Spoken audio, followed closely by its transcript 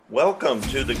Welcome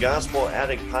to the Gospel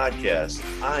Addict Podcast.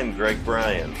 I'm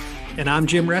Bryan. And I'm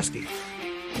Jim Reske.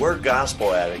 We're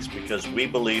gospel addicts because we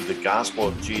believe the gospel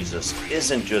of Jesus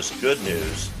isn't just good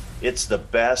news, it's the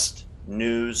best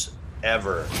news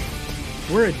ever.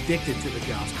 We're addicted to the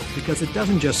gospel because it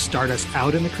doesn't just start us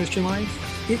out in the Christian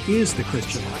life, it is the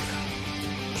Christian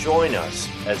life. Join us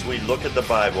as we look at the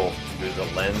Bible through the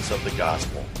lens of the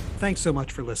gospel. Thanks so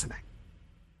much for listening.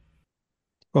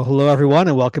 Well, hello, everyone,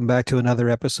 and welcome back to another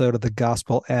episode of the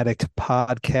Gospel Addict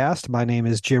Podcast. My name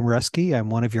is Jim Reske. I'm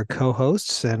one of your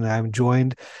co-hosts, and I'm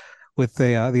joined with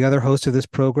the other host of this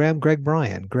program,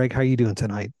 Bryan. Greg, how are you doing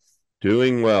tonight?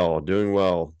 Doing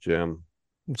well, Jim.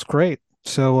 It's great.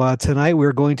 So tonight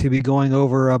we're going to be going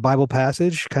over a Bible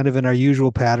passage, kind of in our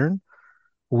usual pattern,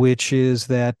 which is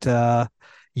that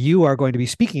you are going to be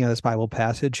speaking on this Bible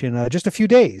passage in just a few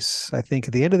days, I think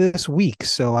at the end of this week.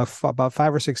 So about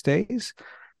 5 or 6 days.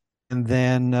 And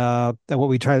then what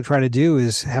we try to do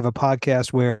is have a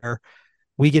podcast where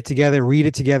we get together, read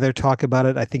it together, talk about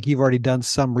it. I think you've already done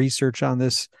some research on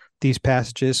these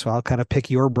passages, so I'll kind of pick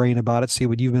your brain about it, see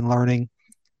what you've been learning,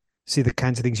 see the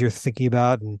kinds of things you're thinking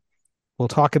about, and we'll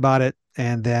talk about it.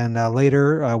 And then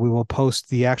later we will post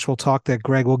the actual talk that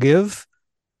Greg will give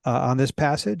on this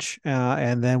passage,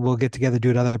 and then we'll get together,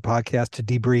 do another podcast to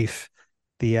debrief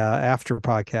the after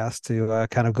podcast to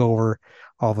kind of go over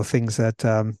all the things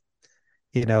that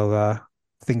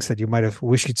things that you might have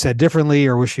wished you'd said differently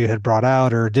or wish you had brought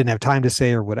out or didn't have time to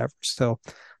say or whatever. So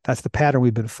that's the pattern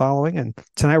we've been following. And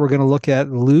tonight we're going to look at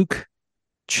Luke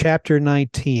chapter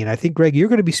 19. I think, Greg, you're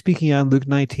going to be speaking on Luke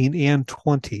 19 and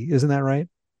 20. Isn't that right?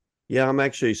 Yeah, I'm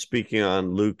actually speaking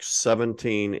on Luke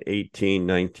 17, 18,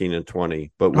 19, and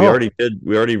 20. But we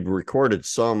already recorded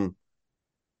some.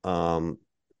 We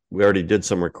already did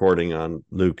some recording on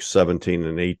Luke 17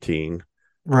 and 18.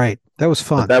 Right. That was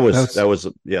fun. But that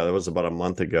was about a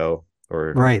month ago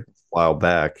or right. A while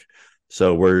back.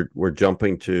 So we're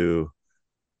jumping to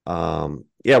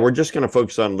we're just going to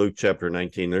focus on Luke chapter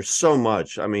 19. There's so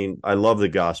much. I mean, I love the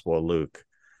Gospel of Luke.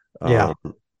 Yeah.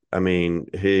 I mean,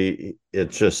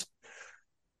 it's just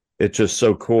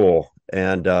so cool.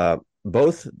 And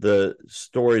both the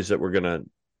stories that we're going to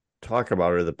talk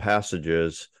about, or the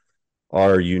passages,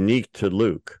 are unique to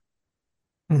Luke.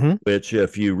 Mm-hmm. Which,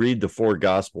 if you read the four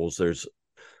Gospels, there's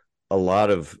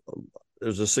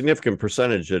a significant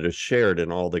percentage that is shared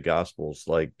in all the Gospels.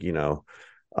 Like, the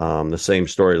same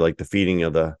story, like the feeding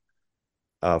of the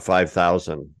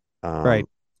 5,000, right,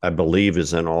 I believe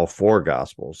is in all four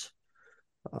Gospels.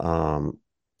 But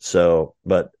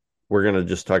we're going to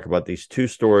just talk about these two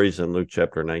stories in Luke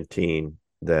chapter 19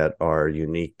 that are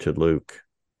unique to Luke.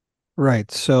 Right.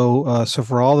 So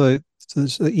for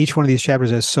each one of these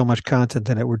chapters has so much content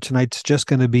in it. Tonight's just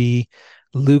going to be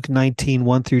Luke 19,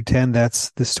 1 through 10.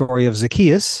 That's the story of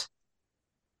Zacchaeus.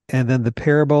 And then the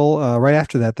parable, right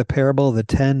after that, the parable of the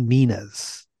 10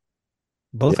 minas,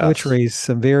 both of which raise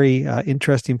some very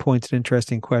interesting points and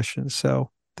interesting questions.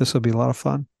 So this will be a lot of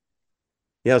fun.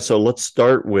 Yeah. So let's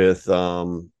start with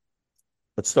the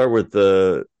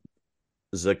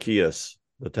Zacchaeus,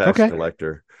 the tax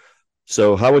collector.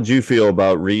 So how would you feel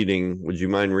about reading? Would you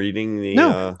mind reading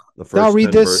the first I'll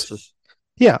read 10 this. verses?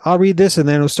 Yeah, I'll read this, and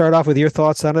then we'll start off with your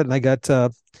thoughts on it. And I got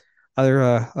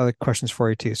other questions for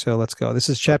you too. So let's go. This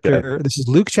is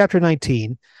Luke chapter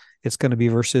 19. It's going to be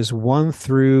verses 1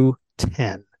 through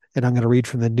 10, and I'm going to read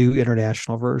from the New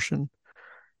International Version.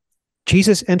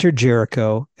 Jesus entered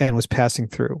Jericho and was passing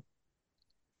through.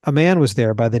 A man was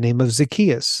there by the name of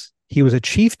Zacchaeus. He was a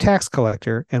chief tax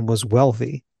collector and was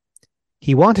wealthy.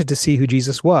 He wanted to see who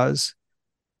Jesus was,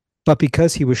 but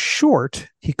because he was short,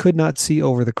 he could not see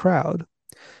over the crowd.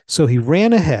 So he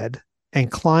ran ahead and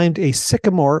climbed a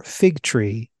sycamore fig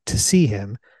tree to see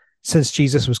him, since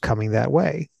Jesus was coming that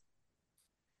way.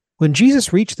 When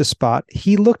Jesus reached the spot,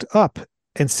 he looked up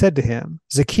and said to him,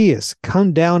 "Zacchaeus,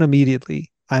 come down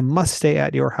immediately. I must stay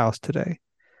at your house today."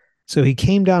 So he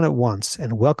came down at once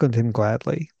and welcomed him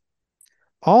gladly.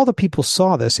 All the people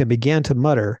saw this and began to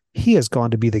mutter, "He has gone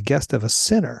to be the guest of a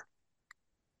sinner."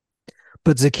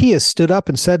 But Zacchaeus stood up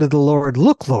and said to the Lord,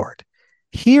 "Look, Lord,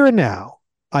 here and now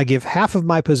I give half of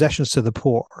my possessions to the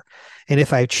poor, and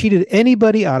if I have cheated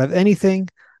anybody out of anything,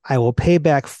 I will pay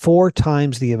back 4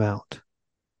 times the amount."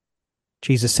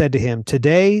 Jesus said to him,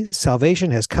 "Today salvation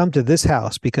has come to this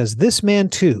house, because this man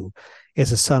too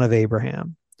is a son of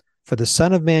Abraham. For the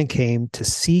Son of Man came to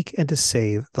seek and to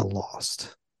save the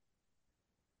lost."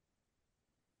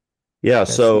 Yeah,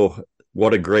 so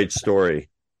what a great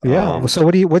story. Yeah. So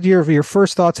what are your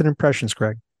first thoughts and impressions,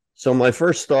 Greg? So my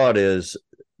first thought is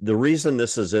the reason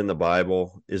this is in the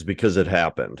Bible is because it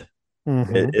happened.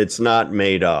 Mm-hmm. It's not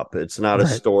made up. It's not a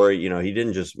Right. story. He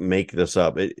didn't just make this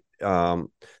up.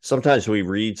 Sometimes we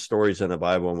read stories in the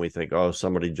Bible and we think, oh,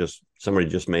 somebody just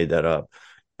made that up.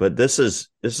 But this is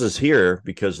here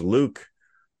because Luke,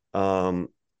 um,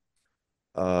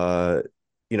 uh,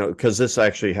 because this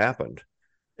actually happened,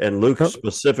 and Luke Oh,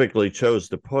 specifically chose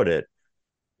to put it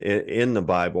in the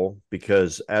Bible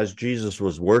because as Jesus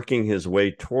was working his way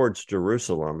towards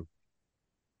Jerusalem,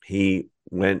 he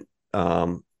went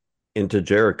into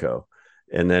Jericho,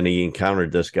 and then he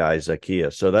encountered this guy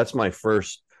Zacchaeus. So that's my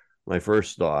first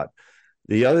thought.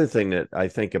 The other thing that I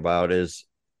think about is,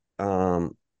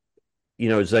 um,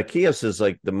 Zacchaeus is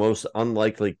like the most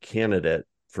unlikely candidate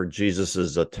for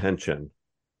Jesus's attention.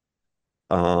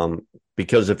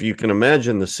 Because if you can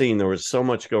imagine the scene, there was so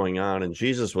much going on, and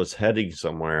Jesus was heading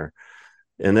somewhere,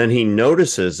 and then he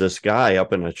notices this guy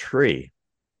up in a tree,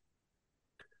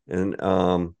 and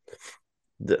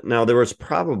now there was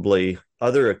probably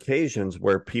other occasions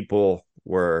where people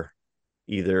were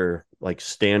either like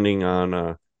standing on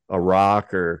a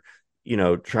rock or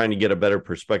trying to get a better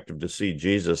perspective to see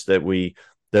Jesus that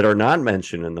are not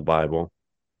mentioned in the Bible,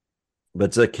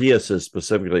 but Zacchaeus is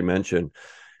specifically mentioned.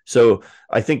 So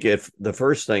I think if the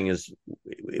first thing is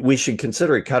we should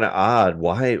consider it kind of odd.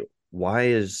 Why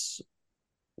is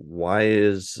why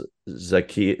is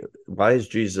Zacchaeus why is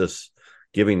Jesus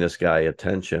giving this guy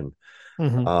attention?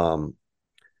 mm-hmm.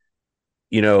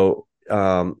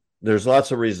 Um, there's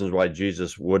lots of reasons why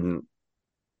Jesus wouldn't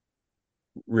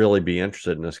really be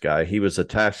interested in this guy. He was a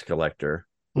tax collector,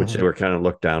 which Mm-hmm. they were kind of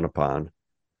looked down upon.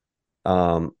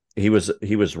 He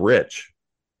was rich.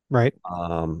 Right.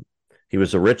 He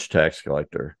was a rich tax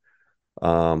collector.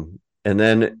 And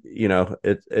then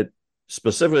it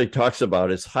specifically talks about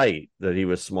his height, that he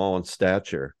was small in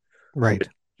stature, which Right.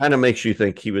 kind of makes you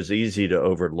think he was easy to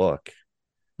overlook.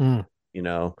 Mm. you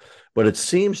know. But it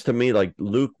seems to me like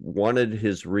Luke wanted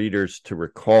his readers to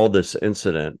recall this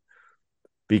incident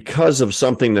because of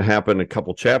something that happened a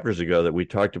couple chapters ago that we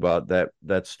talked about,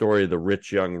 that story of the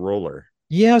rich young ruler.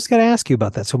 Yeah, I was going to ask you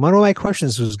about that. So one of my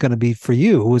questions was going to be for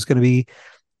you. Was going to be,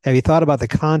 have you thought about the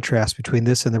contrast between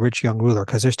this and the rich young ruler?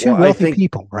 Because there's two Well, I wealthy think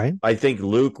people, right? I think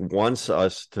Luke wants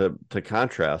us to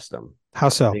contrast them. How I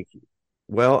so? think,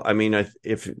 well, I mean,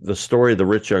 if the story of the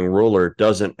rich young ruler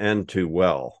doesn't end too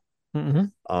well,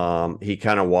 Mm-hmm. he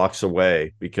kind of walks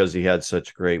away because he had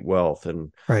such great wealth,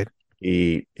 and Right.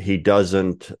 he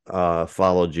doesn't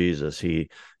follow Jesus. He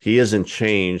isn't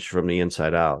changed from the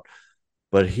inside out.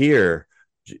 But here,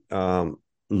 um,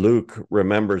 Luke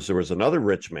remembers there was another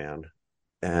rich man,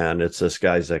 and it's this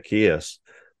guy Zacchaeus.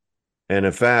 And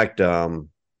in fact,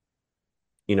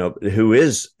 who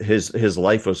is his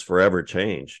life was forever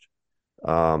changed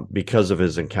because of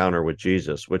his encounter with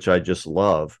Jesus, which I just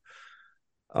love.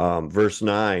 Verse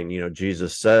 9,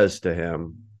 Jesus says to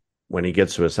him when he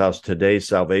gets to his house, "Today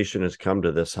salvation has come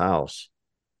to this house,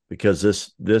 because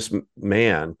this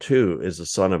man too is the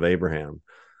son of Abraham."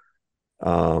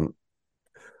 Um,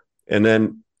 and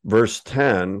then verse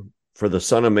 10, "For the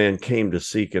Son of Man came to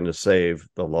seek and to save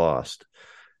the lost."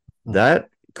 That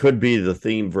could be the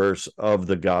theme verse of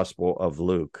the Gospel of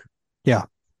Luke. Yeah.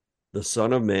 The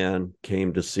Son of Man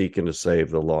came to seek and to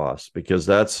save the lost, because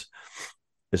that's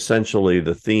essentially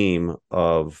the theme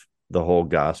of the whole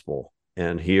gospel.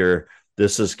 And here,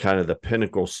 this is kind of the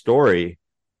pinnacle story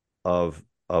of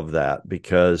that,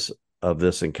 because of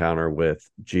this encounter with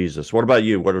Jesus. What about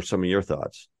you? What are some of your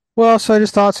thoughts? Well, so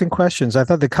just thoughts and questions. I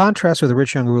thought the contrast with the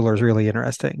rich young ruler is really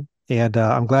interesting, and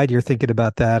I'm glad you're thinking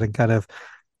about that and kind of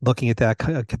looking at that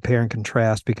compare and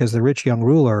contrast, because the rich young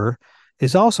ruler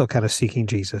is also kind of seeking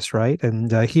Jesus, right? And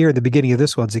here at the beginning of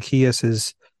this one, Zacchaeus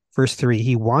is verse 3.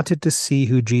 He wanted to see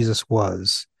who Jesus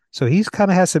was, so he's kind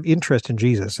of has some interest in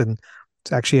Jesus. And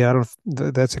it's actually, I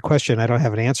don't. That's a question I don't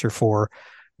have an answer for.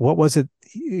 What was it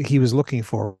he was looking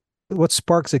for? What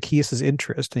sparked Zacchaeus's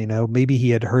interest? Maybe he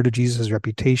had heard of Jesus'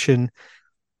 reputation.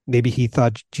 Maybe he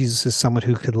thought Jesus is someone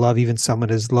who could love even someone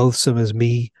as loathsome as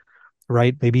me,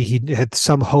 right? Maybe he had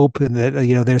some hope in that,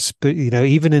 there's,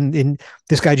 even in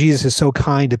this guy, Jesus is so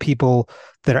kind to people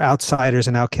that are outsiders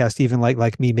and outcasts, even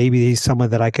like me. Maybe he's someone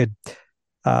that I could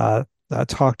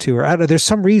talk to, or I don't know. There's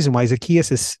some reason why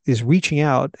Zacchaeus is reaching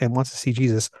out and wants to see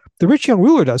Jesus. The rich young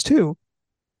ruler does too.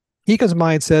 He comes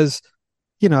by and says,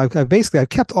 I've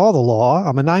kept all the law.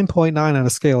 I'm a 9.9 on a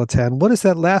scale of 10. What is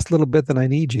that last little bit that I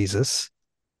need, Jesus,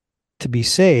 to be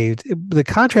saved? The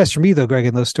contrast for me, though, Greg,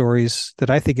 in those stories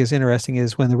that I think is interesting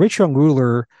is when the rich young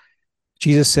ruler,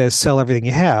 Jesus says, sell everything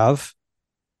you have.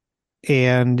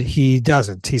 And he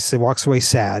doesn't. He walks away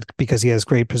sad because he has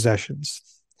great possessions.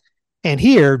 And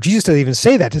here, Jesus doesn't even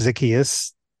say that to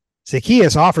Zacchaeus.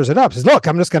 Zacchaeus offers it up, says, look,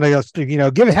 I'm just going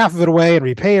to, give half of it away and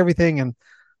repay everything. And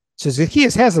so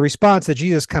Zacchaeus has the response that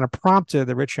Jesus kind of prompted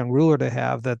the rich young ruler to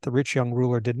have, that the rich young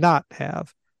ruler did not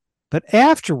have. But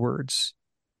afterwards,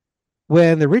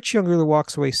 when the rich young ruler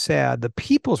walks away sad, the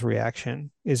people's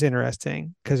reaction is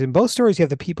interesting, because in both stories you have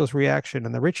the people's reaction,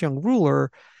 and the rich young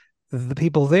ruler, the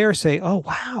people there say, oh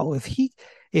wow, if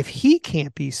he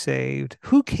can't be saved,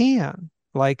 who can?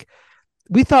 Like,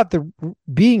 we thought the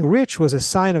being rich was a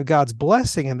sign of God's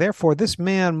blessing, and therefore this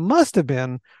man must have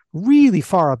been really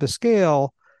far up the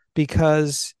scale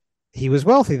because he was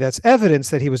wealthy. That's evidence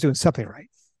that he was doing something right.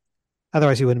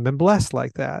 Otherwise, he wouldn't have been blessed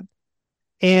like that.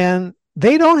 And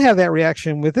they don't have that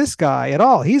reaction with this guy at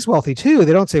all. He's wealthy too.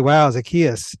 They don't say, wow,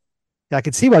 Zacchaeus, I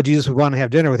could see why Jesus would want to have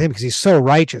dinner with him because he's so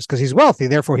righteous, because he's wealthy.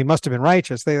 Therefore, he must have been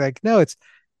righteous. They like, no,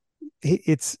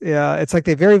 it's like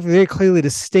they very, very clearly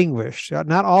distinguished.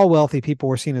 Not all wealthy people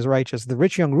were seen as righteous. The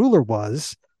rich young ruler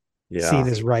was seen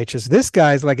Yeah. as righteous. This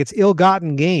guy's like, it's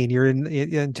ill-gotten gain. You're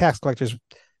in tax collectors.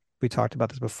 We talked about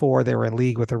this before. They were in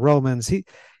league with the Romans.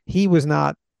 He was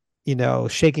not,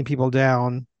 shaking people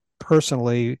down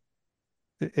personally.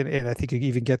 And I think you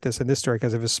even get this in this story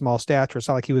because of his small stature. It's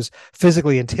not like he was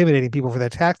physically intimidating people for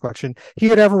that tax collection. He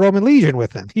would have a Roman legion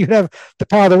with him. He'd have the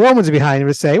power of the Romans behind him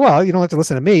to say, well, you don't have to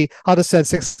listen to me. I'll just send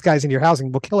 6 guys into your house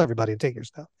and we'll kill everybody and take your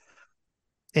stuff.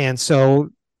 And so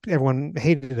everyone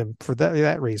hated him for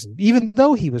that reason, even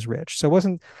though he was rich. So it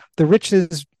wasn't, the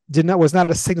riches was not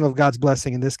a signal of God's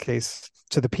blessing in this case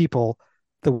to the people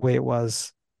the way it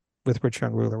was with rich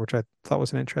young ruler, which I thought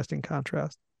was an interesting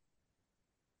contrast.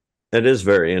 It is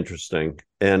very interesting.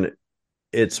 And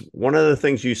it's one of the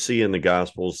things you see in the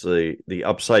Gospels, the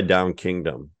upside down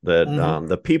kingdom, that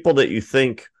the people that you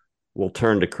think will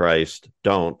turn to Christ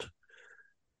don't.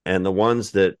 And the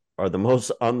ones that are the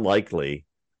most unlikely,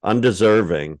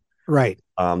 undeserving, Right.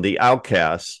 The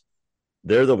outcasts,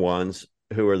 they're the ones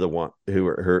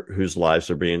whose lives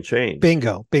are being changed.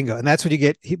 Bingo. And that's what you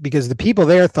get, because the people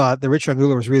there thought the rich young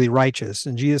ruler was really righteous.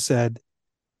 And Jesus said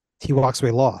he walks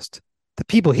away lost. The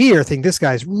people here think this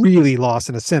guy's really lost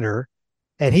and a sinner,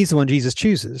 and he's the one Jesus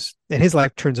chooses, and his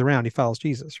life turns around. He follows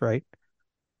Jesus, right?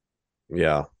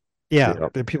 Yeah. Yeah.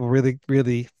 The people really,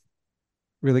 really,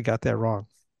 really got that wrong.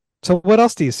 So what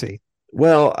else do you see?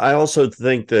 Well, I also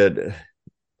think that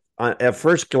at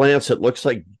first glance, it looks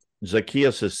like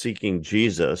Zacchaeus is seeking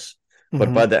Jesus,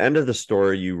 but by the end of the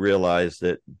story, you realize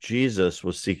that Jesus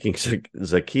was seeking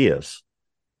Zacchaeus.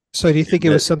 So do you think it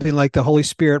was something like the Holy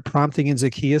Spirit prompting in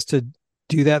Zacchaeus to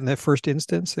do that in that first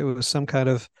instance? It was some kind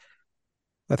of,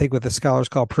 I think what the scholars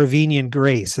call prevenient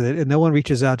grace, and no one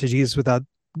reaches out to Jesus without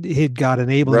God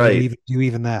enabling him to do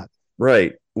even that.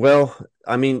 Right. Well,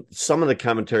 I mean, some of the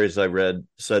commentaries I read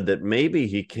said that maybe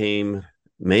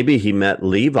he met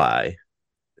Levi,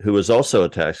 who was also a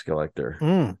tax collector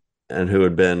and who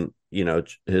had been,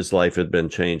 his life had been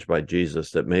changed by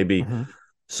Jesus, that maybe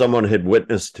someone had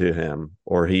witnessed to him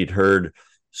or he'd heard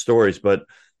stories. But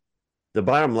the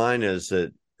bottom line is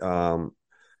that,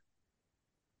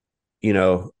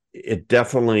 it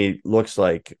definitely looks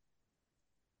like,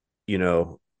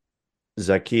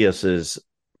 Zacchaeus is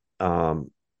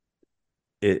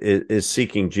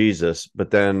seeking Jesus,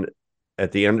 but then by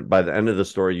the end of the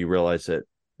story, you realize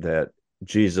that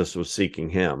Jesus was seeking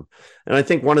him. And I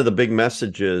think one of the big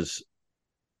messages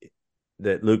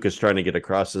that Luke is trying to get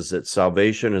across is that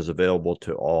salvation is available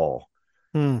to all.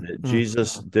 That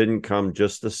Jesus didn't come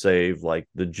just to save like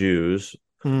the Jews.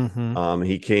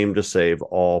 He came to save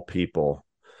all people.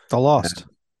 The lost.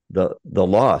 The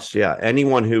lost, yeah.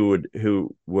 Anyone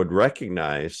who would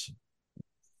recognize,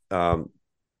 admit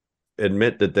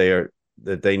that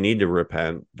they need to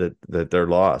repent, that they're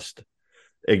lost,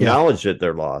 acknowledge that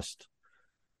they're lost.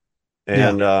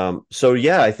 And so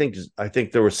I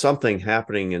think there was something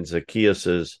happening in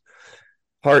Zacchaeus's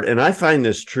heart. And I find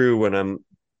this true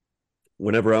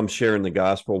whenever I'm sharing the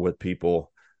gospel with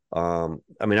people. I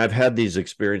mean, I've had these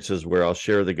experiences where I'll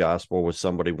share the gospel with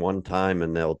somebody one time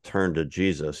and they'll turn to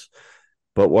Jesus.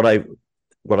 But what I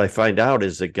find out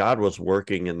is that God was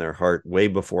working in their heart way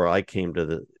before I came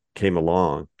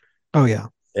along. Oh yeah.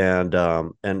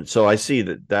 And so I see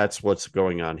that that's what's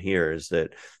going on here, is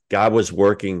that God was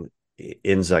working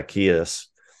in Zacchaeus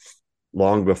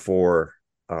long before,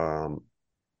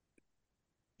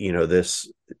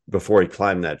 before he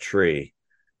climbed that tree,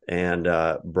 and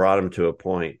brought him to a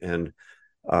point. And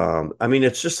I mean,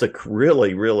 it's just a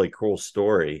really, really cool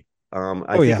story.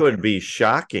 I think it would be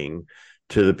shocking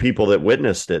to the people that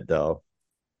witnessed it, though,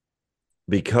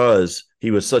 because he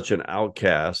was such an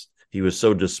outcast. He was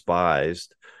so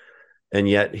despised. And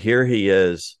yet here he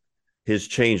is, his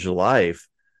changed life.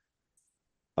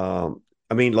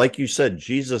 I mean, like you said,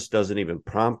 Jesus doesn't even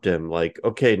prompt him, like,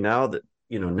 okay, now that,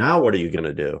 now what are you going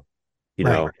to do? You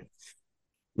Right. know,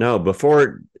 no,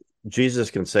 before Jesus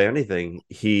can say anything,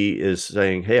 he is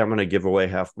saying, hey, I'm going to give away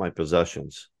half my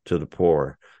possessions to the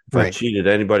poor. If I Right. cheated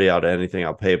anybody out of anything,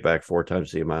 I'll pay it back four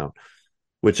times the amount,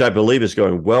 which I believe is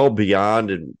going well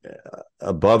beyond and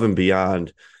above and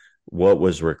beyond what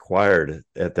was required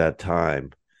at that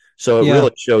time. So it Yeah.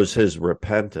 really shows his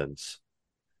repentance,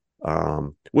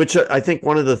 which I think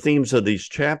one of the themes of these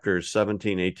chapters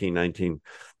 17, 18, 19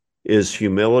 is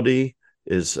humility,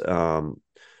 is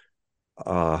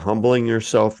humbling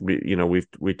yourself.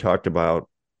 We talked about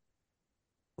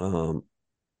um,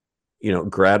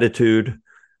 gratitude.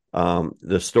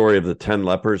 The story of the 10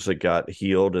 lepers that got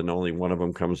healed and only one of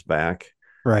them comes back.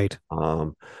 Right.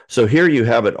 Um, so here you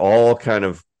have it all kind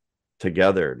of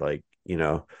together. Like,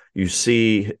 you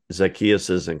see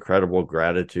Zacchaeus's incredible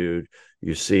gratitude.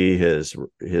 You see his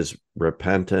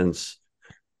repentance.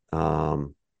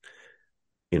 Um,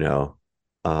 you know,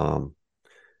 um,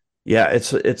 yeah,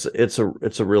 it's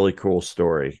a really cool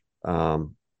story.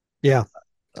 Yeah.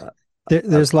 I,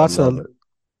 There's I lots love of it.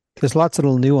 there's lots of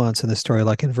little nuance in the story,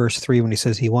 like in verse 3 when he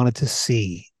says he wanted to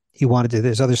see. He wanted to.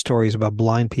 There's other stories about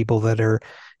blind people that are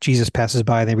Jesus passes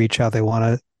by and they reach out. They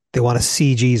want to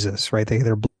see Jesus, right?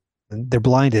 They're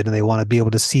blinded and they want to be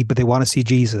able to see, but they want to see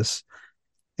Jesus.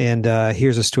 And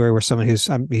here's a story where someone he's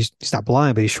not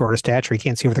blind, but he's short of stature. He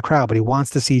can't see over the crowd, but he wants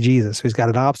to see Jesus. So he's got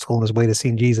an obstacle in his way to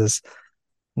seeing Jesus,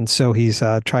 and so he's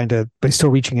trying to, but he's still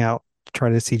reaching out,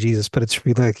 trying to see Jesus. But it's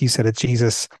really, like you said, it's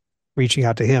Jesus reaching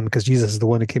out to him because Jesus is the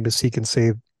one who came to seek and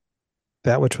save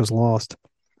that which was lost.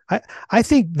 I I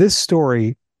think this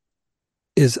story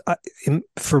is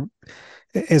for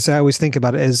as I always think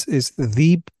about it, is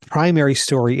the primary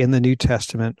story in the New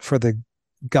Testament for the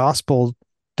gospel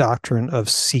doctrine of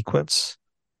sequence.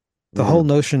 The whole Mm.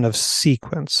 notion of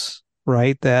sequence,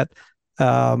 right? That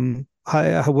how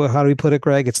do we put it,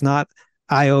 Greg? It's not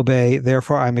I obey,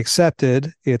 therefore I'm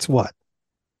accepted. It's what?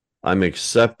 I'm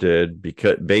accepted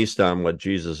because based on what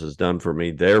Jesus has done for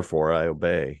me, therefore I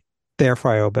obey.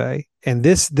 Therefore I obey. And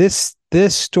this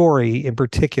story in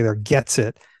particular gets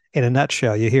it in a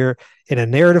nutshell. You hear in a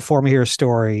narrative form, you hear a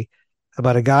story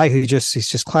about a guy he's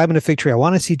just climbing a fig tree. I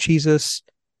want to see Jesus.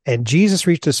 And Jesus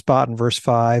reached a spot in verse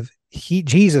 5.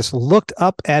 Jesus looked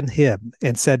up at him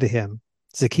and said to him,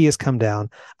 Zacchaeus, come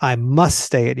down. I must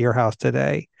stay at your house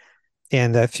today.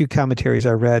 And a few commentaries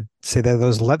I read say that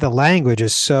the language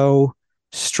is so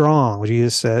strong.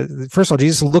 Jesus, first of all,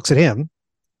 Jesus looks at him.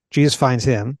 Jesus finds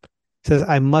him, says,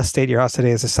 I must stay at your house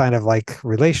today as a sign of like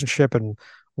relationship and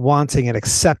wanting and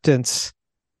acceptance.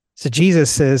 So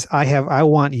Jesus says, I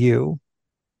want you,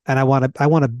 and I want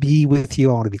to be with you.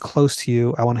 I want to be close to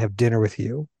you. I want to have dinner with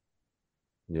you.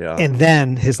 Yeah. And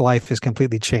then his life is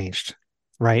completely changed,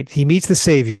 right? He meets the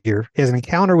Savior, he has an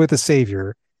encounter with the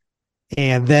Savior,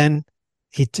 and then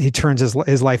he turns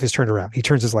his life is turned around. He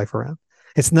turns his life around.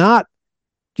 It's not,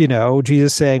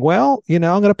 Jesus saying, well, I'm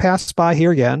going to pass by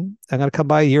here again. I'm going to come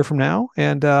by a year from now,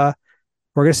 and we're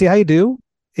going to see how you do.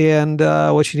 And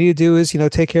what you need to do is,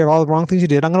 take care of all the wrong things you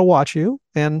did. I'm going to watch you.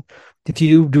 And if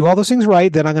you do all those things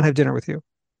right, then I'm going to have dinner with you.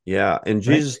 Yeah. And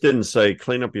Right. Jesus didn't say,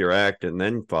 clean up your act and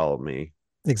then follow me.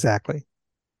 Exactly.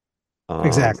 Um,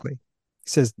 Exactly. He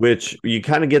says, which you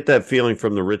kind of get that feeling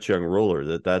from the rich young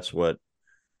ruler that's what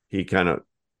he kind of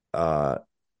uh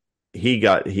he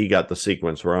got the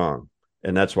sequence wrong.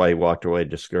 And that's why he walked away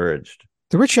discouraged.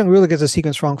 the rich young ruler gets a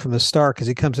sequence wrong from the start because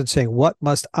he comes in saying, what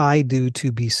must I do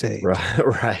to be saved? Right,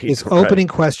 right, His right. opening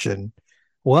question,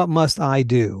 what must I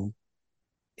do?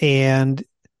 And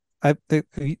I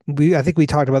think we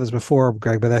talked about this before,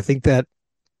 Greg, but I think that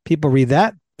people read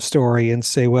that story and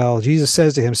say, well, Jesus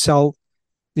says to him, sell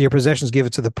your possessions, give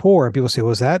it to the poor. And people say,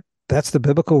 well, that's the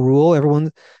biblical rule?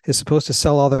 Everyone is supposed to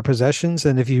sell all their possessions.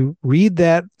 And if you read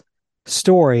that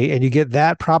story and you get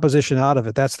that proposition out of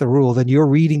it, that's the rule, then you're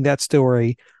reading that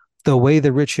story the way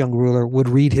the rich young ruler would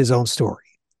read his own story.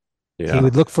 He Yeah.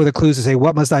 would look for the clues to say,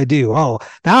 what must I do? Oh,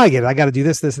 now I get it. I got to do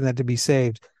this, this, and that to be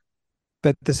saved.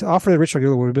 But this offer of the rich young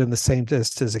ruler would have been the same as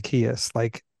to Zacchaeus.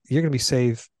 Like, you're going to be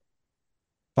saved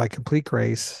by complete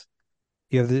grace.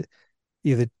 You have the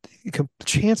you have the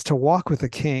chance to walk with the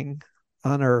King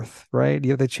on earth, right? You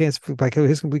have the chance by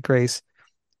His complete grace,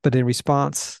 but in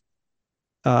response,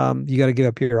 you got to give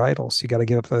up your idols. You got to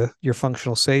give up your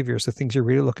functional saviors, the things you're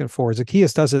really looking for.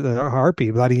 Zacchaeus does it in a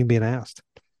heartbeat without even being asked,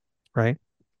 right?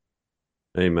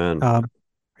 Amen. Um,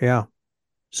 yeah.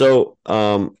 So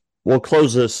we'll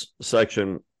close this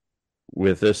section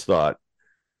with this thought.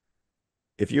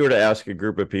 If you were to ask a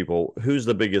group of people, who's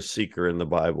the biggest seeker in the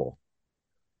Bible?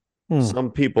 Mm.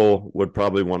 some people would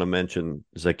probably want to mention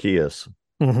Zacchaeus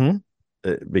Mm-hmm.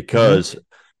 Mm-hmm. because,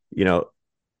 you know,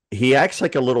 he acts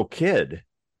like a little kid.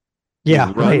 He Yeah,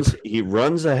 right. runs, he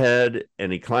runs ahead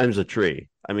and he climbs a tree.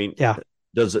 I mean, Yeah.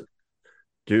 does it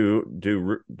do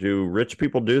rich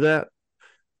people do that? I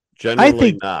Generally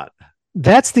think not.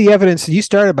 that's the evidence. You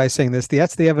started by saying this.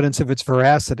 That's the evidence of its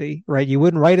veracity, right? You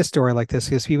wouldn't write a story like this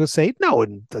because people say, no,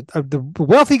 and the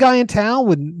wealthy guy in town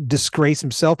would disgrace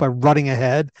himself by running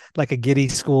ahead like a giddy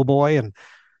schoolboy and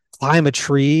climb a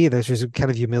tree. That's just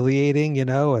kind of humiliating, and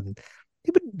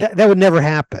that would never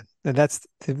happen. And that's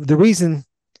the reason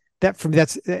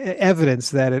that's evidence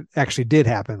that it actually did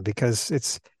happen because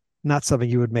it's not something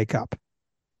you would make up.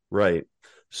 Right.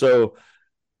 So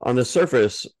on the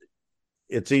surface,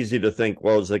 it's easy to think,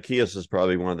 well, Zacchaeus is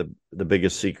probably one of the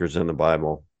biggest seekers in the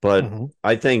Bible. But Mm-hmm.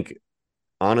 I think,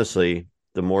 honestly,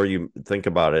 the more you think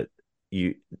about it,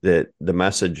 that the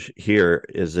message here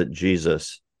is that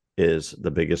Jesus is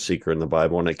the biggest seeker in the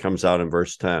Bible. And it comes out in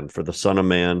verse 10, for the Son of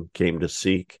Man came to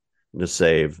seek and to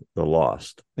save the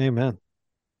lost. Amen.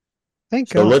 Thank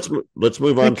So God. let's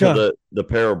move on Thank to God. the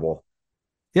parable.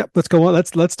 Yep. Let's go on.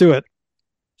 Let's do it.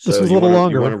 This So was a little you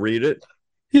longer want to one. read it?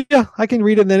 Yeah, I can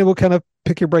read it, and then we'll kind of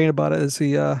pick your brain about it as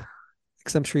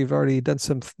because I'm sure you've already done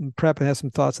some prep and have some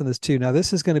thoughts on this too. Now,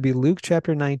 this is going to be Luke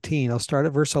chapter 19. I'll start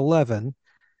at verse 11,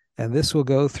 and this will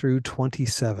go through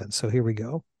 27. So here we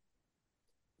go.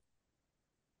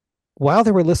 While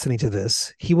they were listening to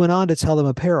this, he went on to tell them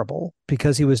a parable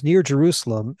because he was near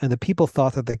Jerusalem, and the people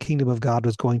thought that the kingdom of God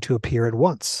was going to appear at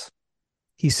once.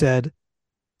 He said,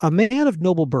 a man of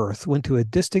noble birth went to a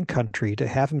distant country to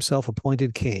have himself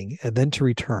appointed king and then to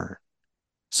return.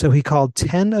 So he called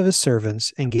 10 of his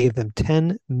servants and gave them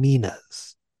 10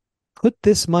 minas. Put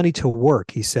this money to work,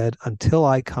 he said, until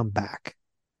I come back.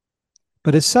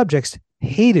 But his subjects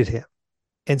hated him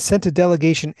and sent a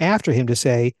delegation after him to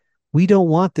say, we don't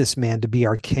want this man to be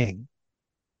our king.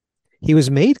 He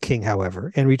was made king,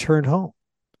 however, and returned home.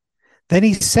 Then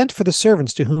he sent for the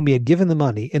servants to whom he had given the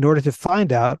money in order to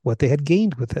find out what they had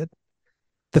gained with it.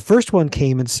 The first one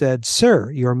came and said,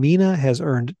 sir, your mina has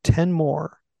earned 10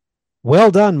 more.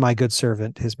 Well done, my good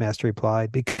servant, his master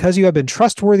replied. Because you have been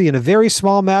trustworthy in a very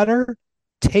small matter,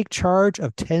 take charge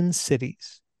of 10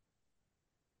 cities.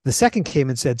 The second came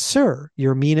and said, sir,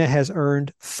 your mina has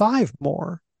earned 5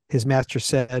 more. His master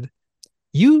said,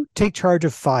 you take charge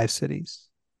of 5 cities.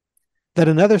 Then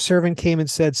another servant came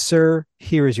and said, sir,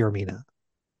 here is your mina.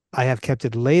 I have kept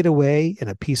it laid away in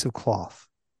a piece of cloth.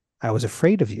 I was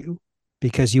afraid of you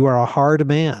because you are a hard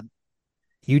man.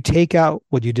 You take out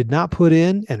what you did not put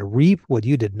in and reap what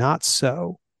you did not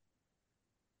sow.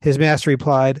 His master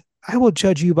replied, I will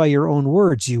judge you by your own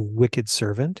words, you wicked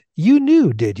servant. You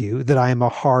knew, did you, that I am a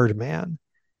hard man,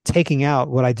 taking out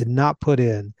what I did not put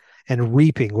in and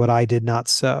reaping what I did not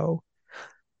sow.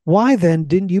 Why then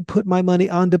didn't you put my money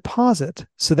on deposit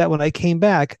so that when I came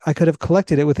back, I could have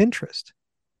collected it with interest?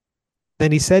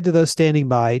 Then he said to those standing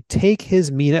by, take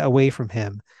his mina away from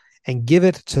him and give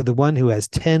it to the one who has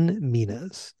 10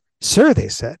 minas. Sir, they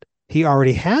said, he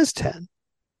already has 10.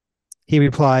 He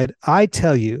replied, I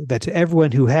tell you that to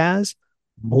everyone who has,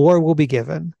 more will be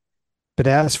given. But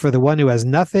as for the one who has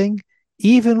nothing,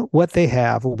 even what they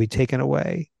have will be taken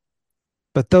away.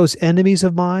 But those enemies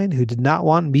of mine who did not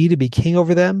want me to be king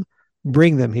over them,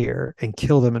 bring them here and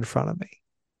kill them in front of me.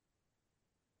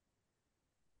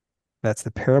 That's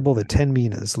the parable of the 10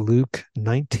 minas, Luke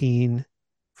 19,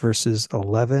 verses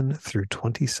 11 through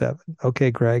 27.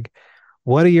 Okay, Greg,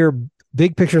 what are your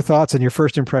big picture thoughts and your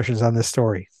first impressions on this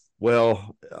story?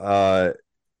 Well,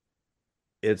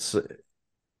 it's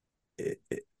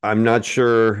I'm not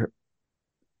sure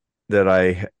that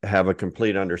I have a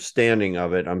complete understanding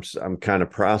of it. I'm kind of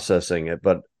processing it,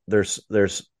 but there's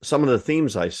some of the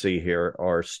themes I see here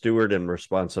are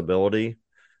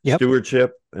Yep.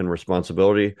 stewardship and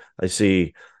responsibility. I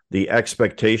see the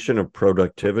expectation of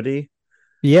productivity,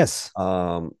 Yes.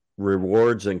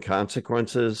 rewards and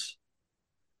consequences,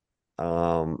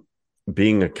 um,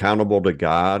 being accountable to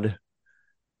God,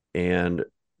 and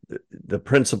the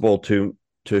principle to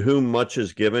whom much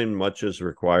is given, much is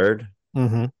required,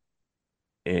 Mm-hmm.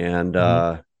 and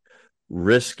Mm-hmm.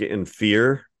 risk and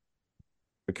fear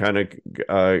kind of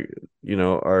are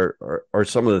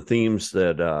some of the themes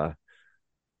that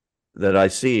I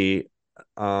see.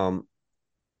 um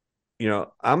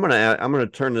I'm gonna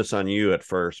turn this on you at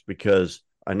first because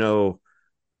I know,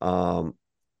 um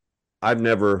I've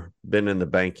never been in the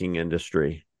banking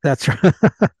industry, That's right.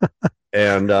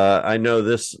 and I know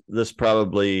this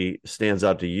probably stands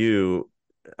out to you.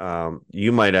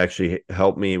 You might actually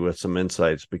help me with some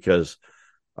insights because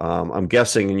I'm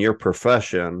guessing in your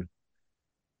profession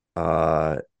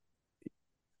uh,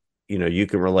 you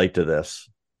can relate to this.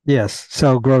 Yes.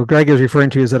 So Greg is referring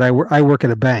to is that I work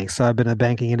at a bank. So I've been in the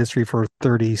banking industry for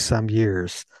 30 some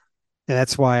years. And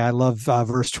that's why I love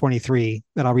verse 23.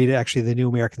 And I'll read it actually the New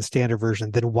American Standard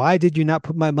Version. Then why did you not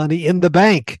put my money in the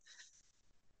bank?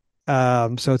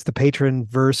 So it's the patron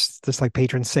verse, just like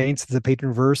patron saints, it's the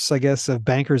patron verse, I guess, of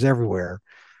bankers everywhere.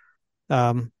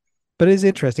 Um, but it is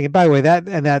interesting. And by the way,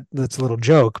 that's a little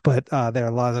joke, but there are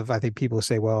a lot of I think people who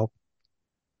say, well,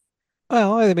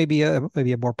 it may be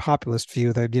a more populist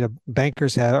view that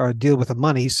bankers deal with the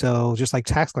money. So just like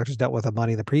tax collectors dealt with the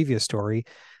money in the previous story,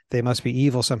 they must be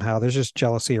evil somehow. There's just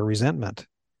jealousy or resentment.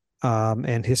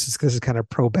 And this is kind of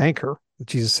pro banker.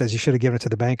 Jesus says you should have given it to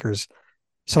the bankers.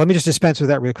 So let me just dispense with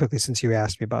that real quickly since you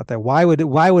asked me about that. Why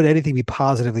would anything be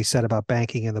positively said about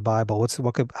banking in the Bible?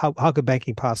 How could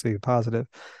banking possibly be positive?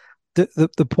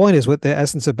 The point is what the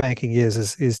essence of banking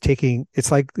is taking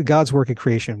it's like God's work of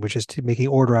creation, which is to making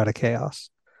order out of chaos.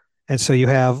 And so you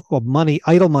have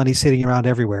idle money sitting around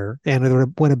everywhere.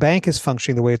 And when a bank is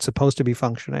functioning the way it's supposed to be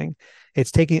functioning,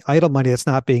 it's taking idle money that's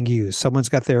not being used. Someone's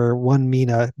got their one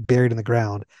mina buried in the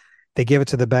ground. They give it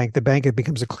to the bank. The bank, it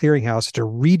becomes a clearinghouse to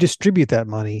redistribute that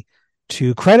money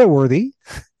to creditworthy,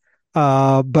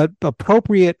 but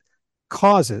appropriate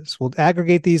causes. We'll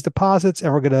aggregate these deposits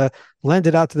and we're going to lend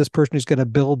it out to this person who's going to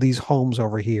build these homes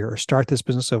over here or start this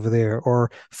business over there or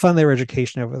fund their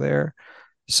education over there.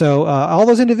 So all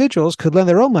those individuals could lend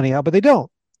their own money out, but they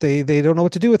don't. They don't know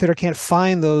what to do with it or can't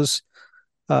find those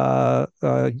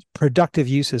productive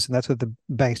uses, and that's what the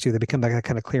banks do. They become like a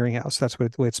kind of clearinghouse. That's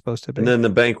what the way it's supposed to And be. then the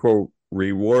bank will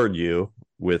reward you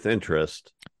with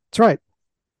interest That's right.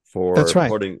 That's for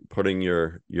right. putting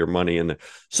your money in there.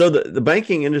 So the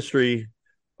banking industry,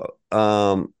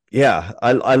 yeah,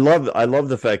 I love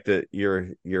the fact that you're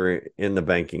in the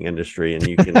banking industry and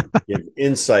you can give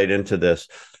insight into this.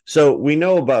 So we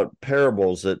know about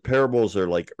parables, that parables are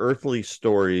like earthly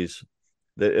stories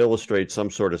that illustrate some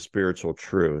sort of spiritual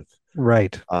truth.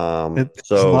 Right. There's a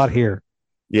So lot here.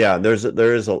 yeah, there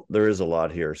is a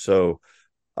lot here. So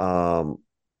um,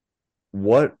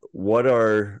 what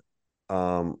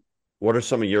um, what are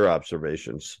some of your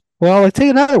observations? Well, I'll tell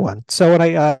you another one. So when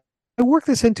I worked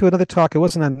this into another talk, it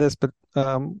wasn't on this, but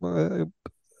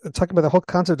talking about the whole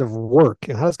concept of work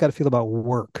and how does God feel about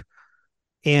work.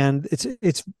 And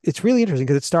it's really interesting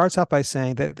because it starts out by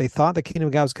saying that they thought the kingdom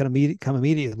of God was going to come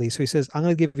immediately. So he says, I'm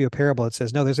going to give you a parable. It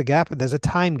says, no, there's a gap, there's a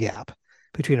time gap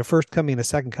between a first coming and a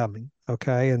second coming.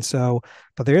 Okay. And so,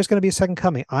 but there is going to be a second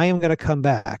coming. I am going to come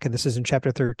back. And this is in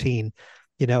chapter 13,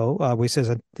 where he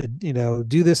says,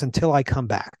 do this until I come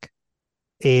back.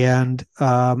 And,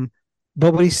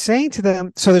 but what he's saying to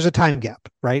them, so there's a time gap,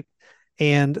 right?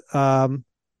 And,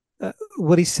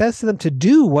 what he says to them to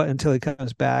do what until he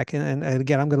comes back, and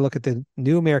again, I'm going to look at the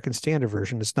New American Standard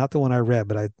Version. It's not the one I read,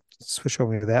 but I switch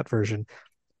over to that version.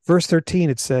 Verse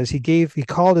 13, it says, he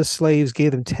called his slaves,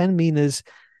 gave them 10 minas,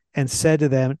 and said to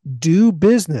them, do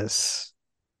business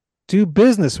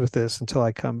with this until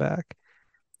I come back.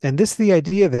 And this is the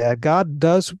idea that God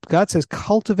says,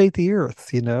 cultivate the earth.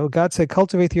 God said,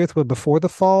 cultivate the earth before the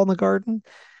fall in the garden.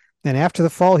 And after the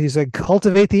fall, he said,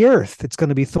 cultivate the earth. It's going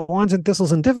to be thorns and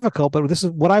thistles and difficult, but this is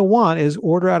what I want is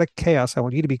order out of chaos. I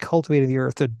want you to be cultivating the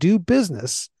earth, to do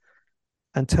business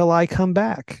until I come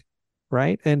back.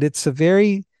 Right. And it's a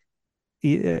very,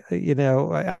 the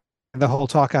whole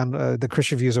talk on the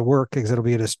Christian views of work, because it'll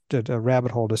be a rabbit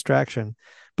hole distraction.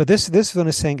 But this one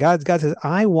is saying, God says,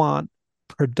 I want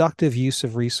productive use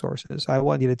of resources. I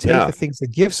want you to take Yeah, the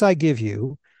gifts I give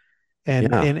you,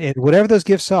 and yeah, whatever those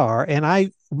gifts are,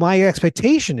 and my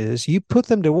expectation is you put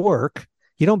them to work.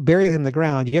 You don't bury them in the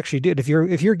ground. You actually do it. If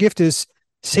your gift is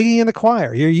singing in the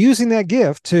choir, you're using that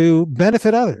gift to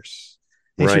benefit others.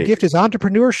 If your right. gift is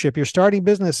entrepreneurship, you're starting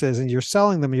businesses and you're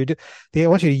selling them. They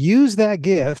want you to use that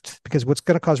gift, because what's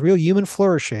going to cause real human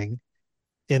flourishing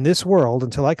in this world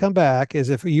until I come back is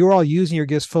if you're all using your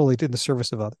gifts fully in the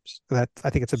service of others. That I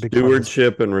think it's a big part of this.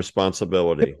 Stewardship and Yep.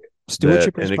 responsibility.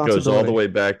 Stewardship and And it goes all the responsibility. way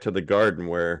back to the garden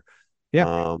where Yeah.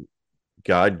 um,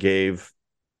 God gave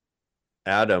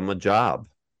Adam a job,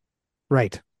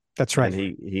 Right. That's and right.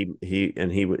 he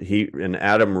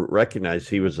Adam recognized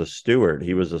he was a steward,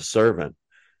 he was a servant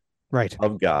Right.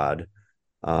 of God,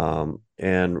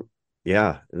 and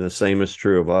yeah, and the same is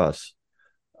true of us.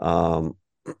 Um,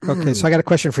 Okay. So I got a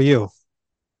question for you.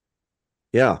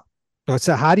 yeah,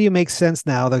 So how do you make sense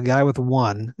now, the guy with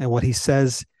one and what he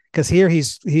says? Because here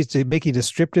he's making a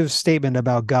descriptive statement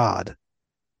about God,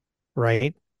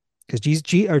 right? Because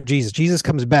Jesus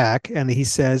comes back and he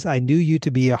says, "I knew you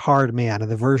to be a hard man."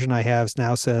 And the version I have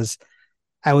now says,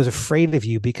 I was afraid of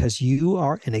you because you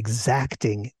are an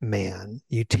exacting man.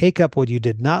 You take up what you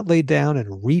did not lay down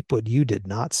and reap what you did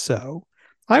not sow.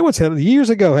 I once had years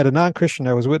ago had a non-Christian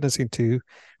I was witnessing to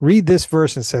read this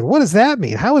verse and said, "What does that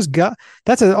mean? How is God?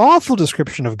 That's an awful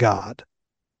description of God.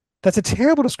 That's a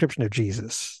terrible description of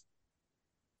Jesus.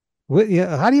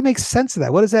 How do you make sense of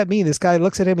that? What does that mean?" This guy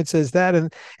looks at him and says that,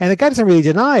 and the guy doesn't really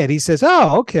deny it. He says,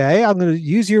 "Oh, okay, I'm going to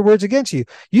use your words against you.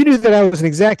 You knew that I was an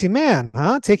exacting man,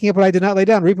 huh? Taking up what I did not lay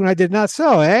down, reaping what I did not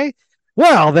sow, eh?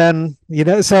 Well, then,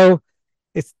 so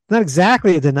it's not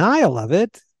exactly a denial of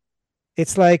it.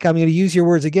 It's like, I'm going to use your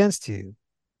words against you."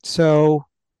 So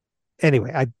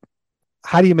anyway,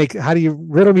 how do you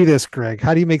riddle me this, Greg?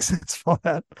 How do you make sense of all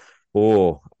that?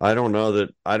 Oh, I don't know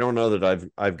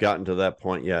that I've gotten to that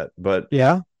point yet, but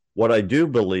Yeah. what I do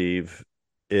believe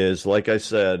is, like I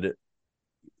said,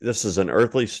 this is an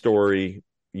earthly story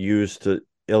used to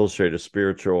illustrate a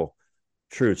spiritual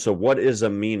truth. So what is a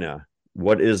mina?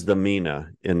 What is the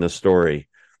mina in the story?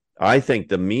 I think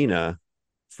the mina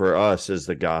for us is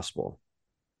the gospel.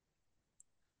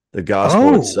 The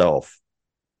gospel Oh, itself.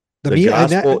 the The me,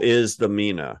 gospel is the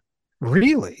mina.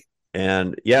 really?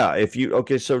 And yeah, if you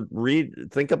okay, so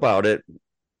think about it.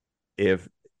 If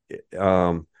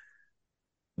um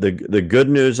the good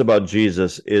news about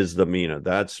Jesus is the mina.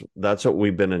 That's what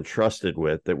we've been entrusted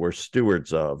with, that we're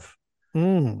stewards of,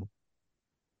 Mm.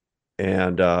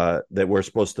 and that we're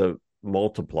supposed to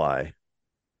multiply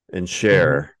and Hmm.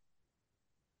 share.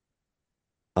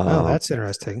 Oh, Um, that's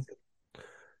interesting.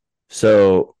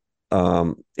 so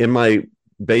in my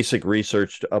basic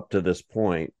research up to this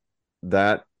point,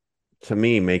 that to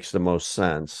me makes the most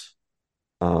sense.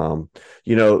 Um,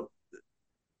 you know,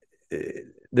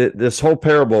 this whole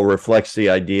parable reflects the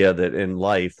idea that in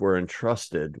life we're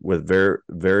entrusted with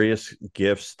various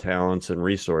gifts, talents, and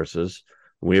resources.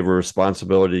 We have a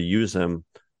responsibility to use them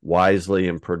wisely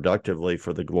and productively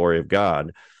for the glory of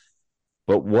God.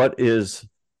 But what is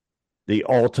the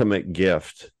ultimate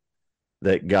gift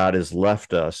that God has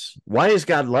left us? Why has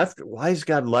God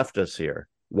left us here?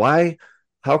 Why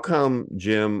how come,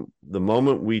 Jim, the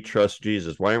moment we trust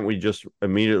Jesus, why aren't we just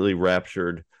immediately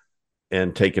raptured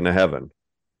and taken to heaven?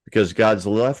 Because God's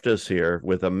left us here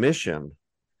with a mission.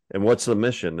 And what's the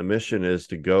mission? The mission is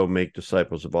to go make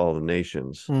disciples of all the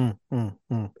nations. Mm, mm,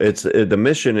 mm. The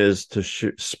mission is to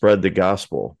spread the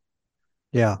gospel.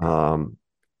 Yeah. Um,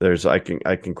 there's I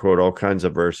can quote all kinds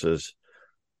of verses.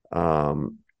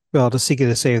 Um, Well, to seek it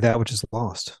to save that which is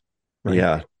lost, right?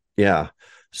 yeah, yeah.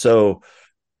 So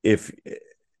if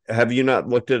have you not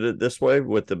looked at it this way,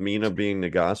 with the mina being the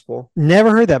gospel?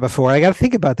 Never heard that before. I got to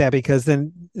think about that, because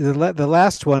then the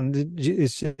last one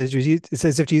is it's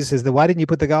as if Jesus says, "Then why didn't you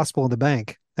put the gospel in the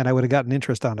bank, and I would have gotten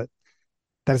interest on it?"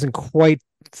 That doesn't quite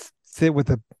fit with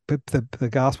the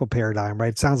gospel paradigm,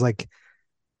 right? It sounds like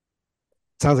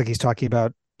he's talking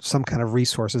about some kind of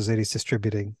resources that he's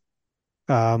distributing.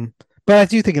 But I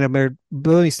do think but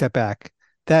let me step back.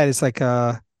 That is like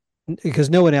because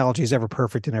no analogy is ever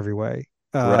perfect in every way.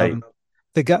 Right.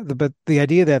 But the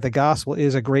idea that the gospel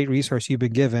is a great resource you've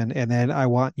been given, and then I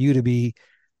want you to be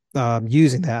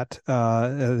using that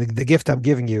the gift I'm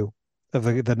giving you of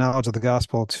the knowledge of the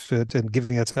gospel and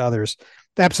giving it to others.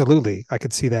 Absolutely, I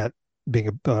could see that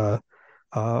being uh,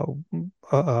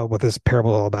 what this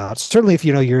parable is all about. Certainly, if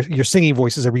your singing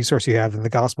voice is a resource you have, then the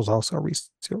gospel is also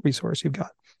a resource you've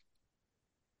got.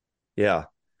 Yeah.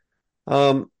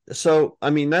 So I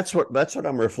mean that's what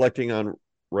I'm reflecting on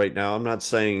right now. I'm not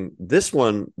saying this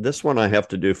one I have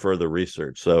to do further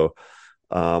research. So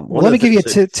Well, one let of me the give you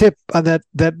things a tip on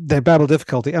that Bible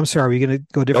difficulty. I'm sorry, we're going to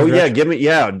go a oh different yeah, direction. give me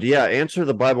yeah, answer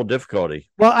the Bible difficulty.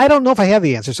 Well, I don't know if I have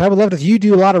the answer, so I would love it if you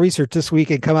do a lot of research this week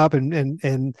and come up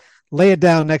and lay it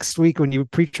down next week when you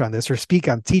preach on this or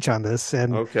teach on this,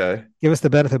 and Okay. give us the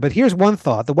benefit. But here's one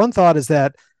thought. The one thought is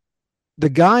that the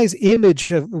guy's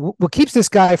image of what keeps this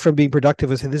guy from being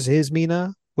productive is his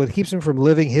mina. What keeps him from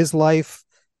living his life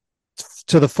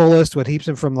to the fullest, what keeps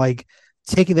him from like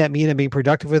taking that mina and being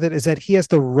productive with it, is that he has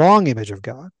the wrong image of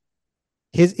God.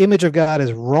 His image of God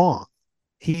is wrong.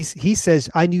 He says,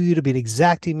 "I knew you to be an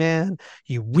exacting man.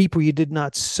 You reap where you did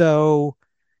not sow.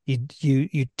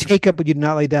 You take up what you did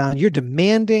not lay down. You're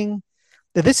demanding."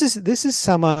 This is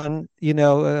someone,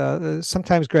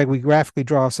 sometimes, Greg, we graphically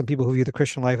draw some people who view the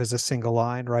Christian life as a single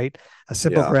line, right? A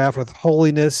simple Yeah. graph with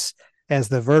holiness as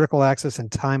the vertical axis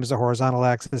and time as the horizontal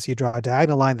axis. You draw a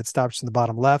diagonal line that stops in the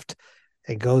bottom left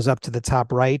and goes up to the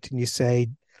top right, and you say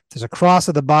there's a cross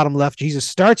at the bottom left. Jesus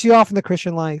starts you off in the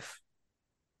Christian life,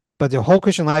 but the whole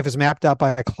Christian life is mapped out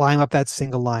by a climb up that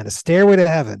single line, a stairway to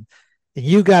heaven. And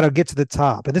you got to get to the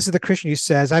top. And this is the Christian who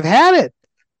says, "I've had it.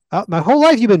 My whole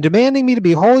life, you've been demanding me to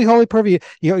be holy, holy, perfect.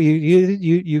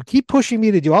 You keep pushing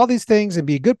me to do all these things and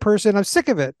be a good person. I'm sick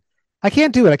of it. I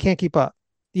can't do it. I can't keep up.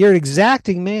 You're an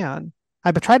exacting man.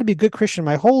 I've tried to be a good Christian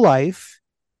my whole life,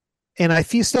 and I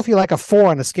still feel like a 4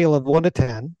 on a scale of 1 to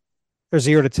 10 or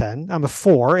 0 to 10. I'm a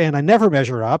 4, and I never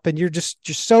measure up. And you're just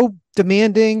so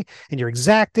demanding, and you're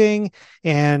exacting,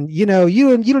 and you don't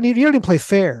even play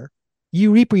fair.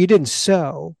 You reap where you didn't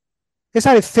sow. It's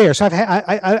not fair. So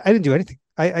I didn't do anything.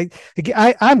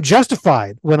 I'm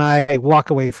justified when I walk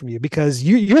away from you because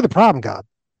you're the problem, God.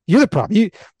 You're the problem.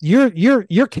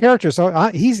 Your character.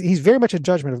 So he's very much a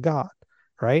judgment of God,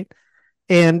 right?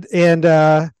 And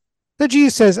then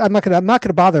Jesus says, I'm not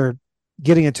gonna bother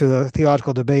getting into the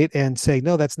theological debate and say,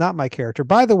 no, that's not my character.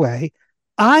 By the way,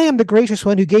 I am the gracious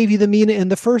one who gave you the mina in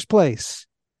the first place.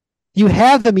 You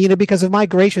have the mina because of my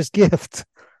gracious gift,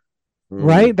 Mm,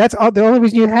 right? That's the only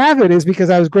reason you have it is because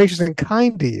I was gracious and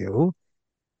kind to you,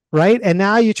 right? And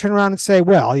now you turn around and say,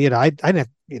 well, I didn't,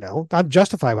 I'm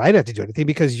justified. I didn't have to do anything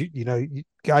because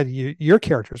God, your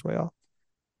character is way off,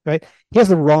 right? He has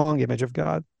the wrong image of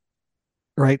God,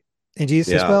 right? And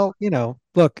Jesus says, yeah. well,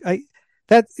 look,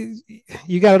 that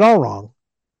you got it all wrong.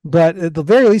 But at the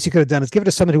very least you could have done is give it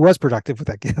to someone who was productive with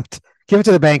that gift. Give it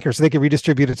to the banker so they can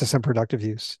redistribute it to some productive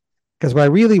use. Because what I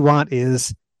really want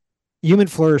is human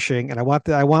flourishing, and I want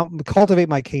to cultivate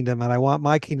my kingdom, and I want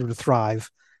my kingdom to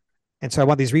thrive. And so I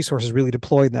want these resources really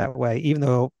deployed that way. Even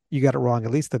though you got it wrong,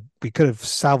 at least that we could have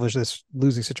salvaged this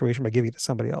losing situation by giving it to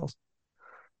somebody else.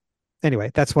 Anyway,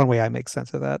 that's one way I make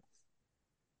sense of that.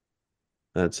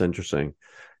 That's interesting.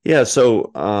 Yeah.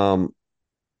 So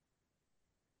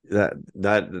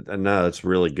that no, that's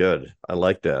really good. I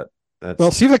like that. Well,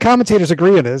 That's see if the commentators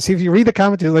agree on it. See if you read the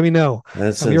commentators. Let me know.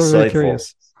 that's I'm really insightful.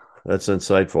 curious. That's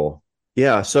insightful.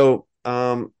 Yeah. So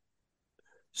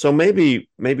maybe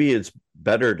it's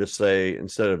better to say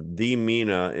instead of the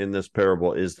mina in this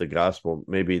parable is the gospel,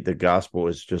 maybe the gospel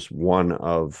is just one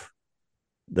of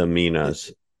the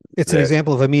minas It's an that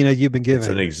example of a mina you've been it's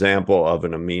an given. example of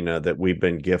an amina that we've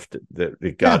been gifted that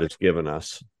Yeah, God has given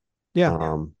us. yeah,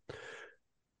 Um,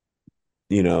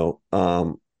 you know,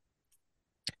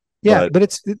 yeah.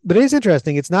 but But it is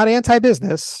interesting. It's not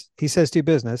anti-business. He says do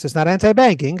business. It's not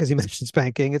anti-banking because he mentions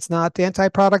banking. It's not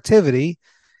anti-productivity,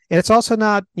 and it's also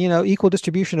not equal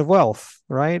distribution of wealth.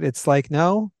 Right? It's like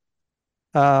no,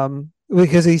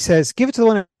 because he says give it to the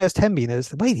one who has 10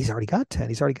 minas. Wait, he's already got 10.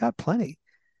 He's already got plenty.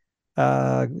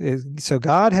 So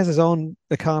God has his own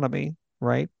economy,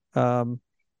 right?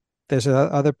 There's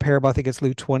another parable, I think it's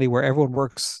Luke 20, where everyone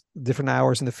works different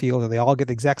hours in the field and they all get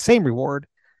the exact same reward.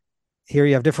 Here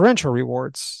you have differential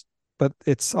rewards, but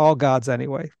it's all God's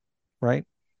anyway, right?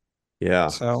 yeah.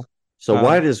 So, So um,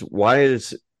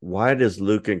 why does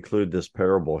Luke include this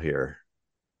parable here?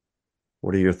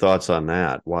 What are your thoughts on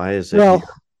that? Why is it well, here?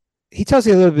 he tells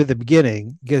you a little bit at the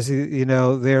beginning because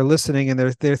they're listening and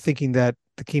they're thinking that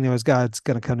the kingdom of God's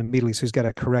going to come immediately. So he's got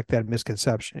to correct that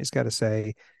misconception. He's got to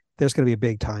say there's going to be a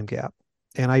big time gap,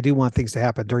 and I do want things to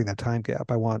happen during that time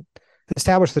gap. I want to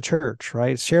establish the church,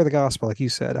 right? Share the gospel, like you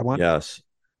said. I want Yes.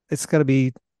 it's going to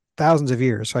be thousands of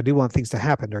years, so I do want things to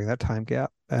happen during that time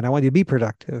gap, and I want you to be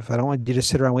productive. I don't want you to just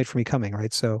sit around and wait for me coming,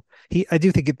 right? So I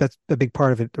do think that's a big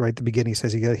part of it. Right at the beginning, he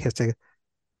says he has to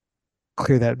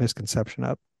clear that misconception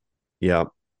up. Yeah.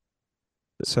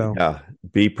 So Yeah.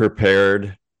 Be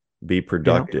prepared, be yeah.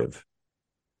 productive.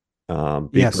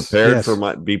 Yes, yes.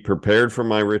 Be prepared for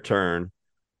my return,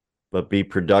 but be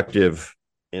productive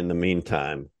in the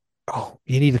meantime. Oh,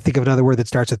 you need to think of another word that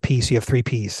starts with P. So you have 3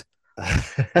 P's.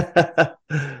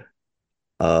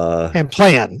 uh And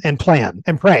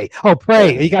pray. Oh,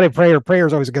 pray. You got to pray. Or prayer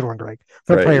is always a good one, Greg.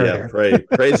 Put pray, prayer in yeah, there.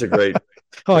 praise a great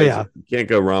Oh praise. yeah. You can't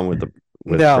go wrong with the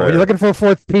with No, you're prayer. looking for a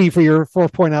fourth P for your 4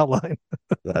 point outline.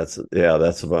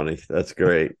 That's funny. That's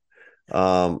great.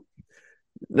 Um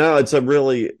no, it's a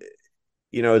really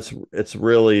it's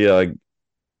really a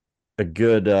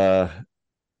good a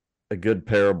good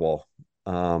parable.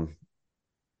 Um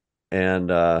and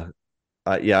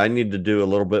yeah, I need to do a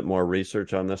little bit more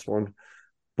research on this one,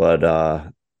 but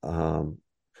um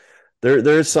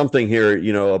there's something here,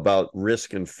 about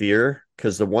risk and fear,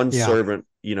 because the one Yeah, servant,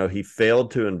 he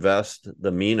failed to invest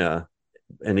the mina,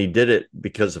 and he did it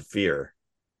because of fear.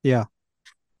 yeah,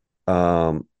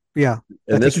 Um, yeah.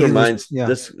 I and think he was. Yeah,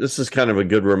 this is kind of a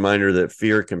good reminder that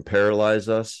fear can paralyze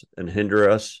us and hinder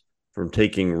us from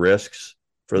taking risks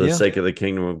for the yeah. sake of the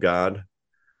kingdom of God.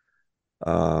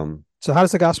 Um, So how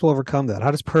does the gospel overcome that?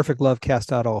 How does perfect love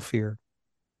cast out all fear?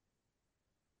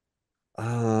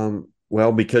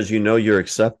 well, because you're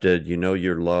accepted,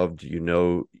 you're loved, The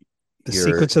you're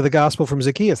sequence of the gospel from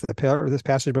Zacchaeus, this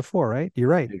passage before, right? You're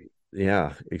right.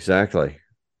 Yeah, exactly.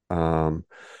 Um,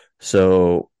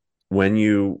 so when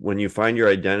you find your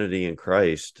identity in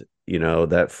Christ,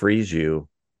 that frees you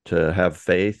to have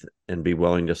faith and be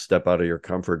willing to step out of your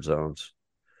comfort zones.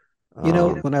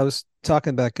 When I was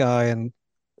talking to that guy and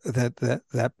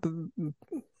that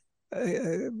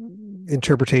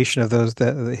interpretation of those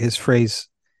that his phrase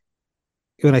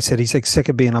when I said he's like sick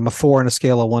of being I'm a 4 on a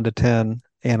scale of 1 to 10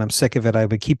 and I'm sick of it. I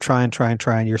would keep trying.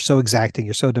 You're so exacting,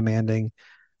 you're so demanding.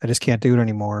 I just can't do it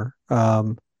anymore.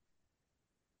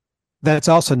 That's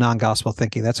also non-gospel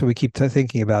thinking. That's what we keep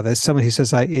thinking about. There's someone who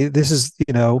says, this is,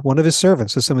 one of his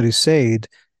servants is someone who's saved.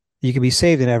 You can be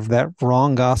saved and have that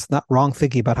wrong gospel, not wrong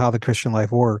thinking about how the Christian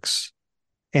life works.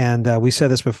 And we said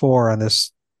this before on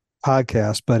this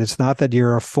podcast, but it's not that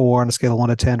you're a 4 on a scale of 1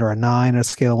 to 10 or a 9 on a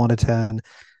scale of 1 to 10.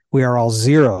 We are all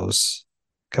zeros,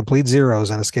 complete zeros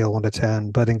on a scale of 1 to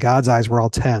 10. But in God's eyes, we're all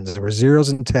tens. We're zeros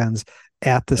and tens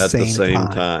at the At the same same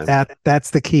time. time. That's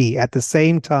the key, at the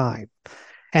same time.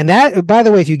 And that, by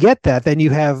the way, if you get that, then you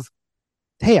have,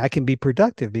 hey, I can be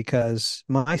productive because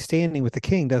my standing with the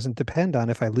king doesn't depend on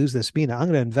if I lose this mina. I'm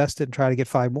going to invest it and try to get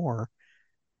 5 more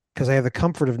because I have the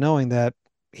comfort of knowing that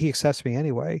he accepts me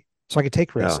anyway. So I can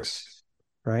take Yeah. risks,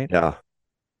 right? Yeah.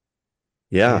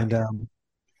 Yeah. And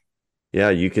Yeah.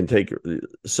 You can take,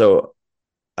 so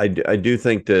I do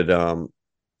think that,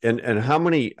 and how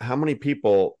many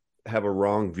people have a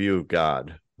wrong view of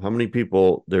God? How many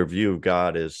people, their view of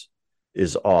God is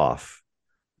off?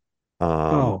 Um,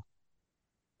 oh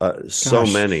so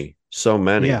gosh, many, so yeah,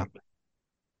 many.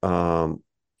 Um,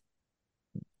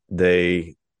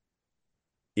 they,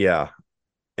 yeah,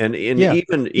 and yeah.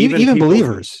 even Even even people who,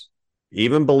 believers,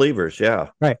 even believers, yeah,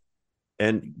 right?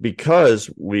 and because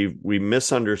we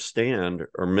misunderstand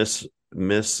or miss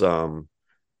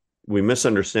we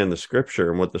misunderstand the scripture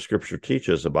and what the scripture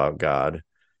teaches about God,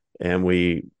 and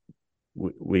we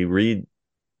read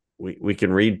we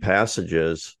can read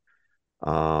passages,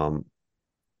 um,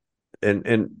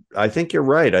 and I think you're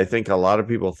right. I think a lot of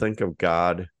people think of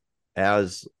God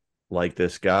as like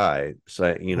this guy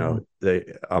saying,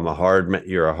 Mhm. I'm a hard man,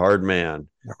 you're a hard man,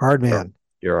 Hard you're, man,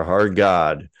 you're a hard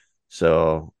God.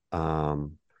 So,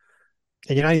 and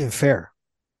you're not even fair,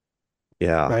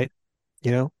 yeah, right?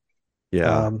 You know,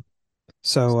 yeah, um,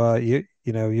 so you're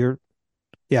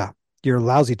yeah, you're a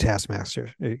lousy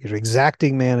taskmaster. You're an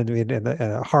exacting man and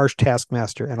a harsh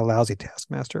taskmaster and a lousy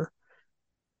taskmaster,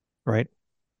 right?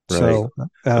 right. So,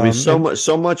 I mean, and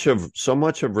so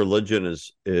much of religion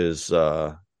is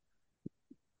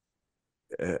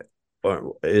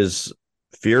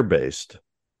fear based.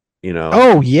 You know,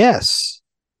 oh yes,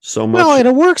 so well, much. and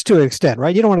it works to an extent,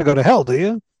 right? You don't want to go to hell, do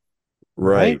you?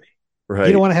 Right? Right,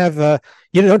 You don't right. want to have,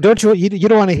 don't you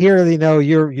don't want to hear,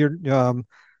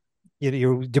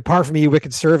 you depart from me, you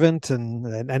wicked servant,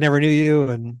 and I never knew you,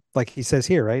 and like he says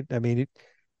here, right? I mean,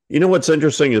 You know what's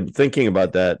interesting? Thinking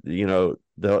about that,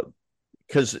 the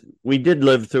because we did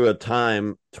live through a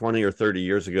time 20 or 30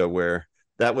 years ago where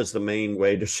that was the main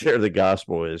way to share the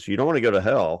gospel is you don't want to go to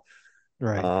hell.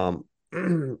 right? um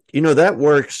that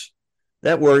works,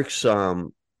 that works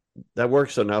that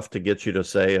works enough to get you to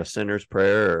say a sinner's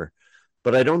prayer,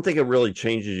 but I don't think it really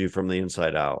changes you from the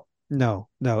inside out. No,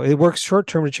 no, it works short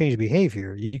term to change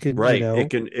behavior. You can, Right,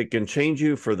 it can change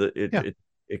you for the it yeah, it,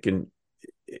 it can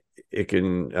it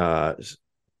can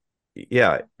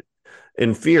yeah,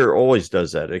 and fear always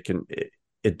does that.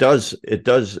 It does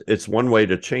it's one way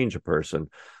to change a person,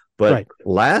 but right,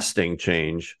 lasting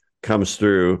change comes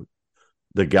through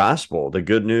the gospel, the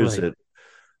good news right. that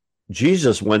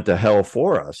Jesus went to hell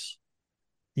for us.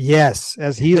 Yes,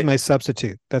 as he's my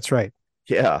substitute. That's right.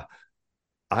 Yeah,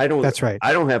 I don't That's right.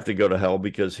 I don't have to go to hell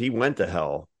because he went to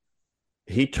hell.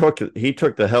 He took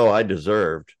the hell I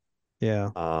deserved, Yeah.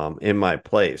 in my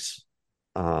place,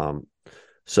 um,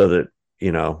 so that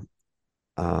you know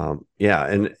yeah,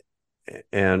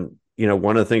 and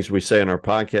one of the things we say in our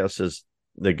podcast is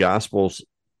the gospel's,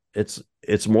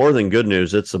 it's more than good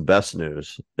news, it's the best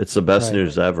news, it's the best Right.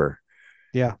 news ever.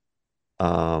 Yeah.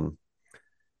 um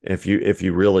if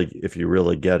you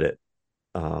really get it.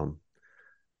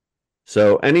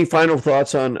 So any final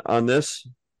thoughts on this?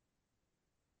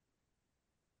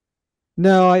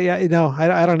 No, I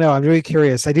don't know. I'm really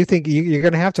curious. I do think you're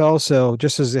going to have to also,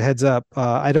 just as a heads up,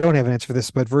 I don't have an answer for this,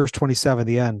 but verse 27,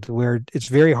 the end, where it's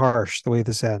very harsh the way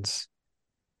this ends.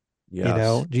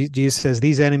 Yes. Jesus says,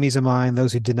 "These enemies of mine,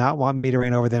 those who did not want me to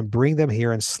reign over them, bring them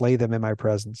here and slay them in my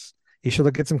presence." You should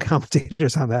look at some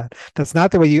commentators on that. That's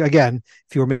not the way you. Again,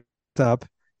 if you were mixed up,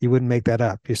 you wouldn't make that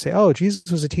up. You say, "Oh,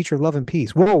 Jesus was a teacher of love and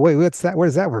peace." Whoa, wait, what's that? Where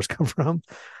does that verse come from?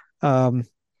 Um,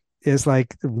 is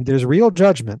like there's real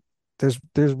judgment. There's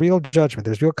real judgment.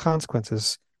 There's real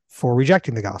consequences for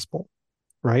rejecting the gospel,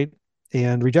 right?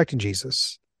 And rejecting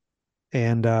Jesus.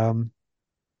 And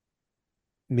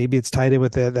maybe it's tied in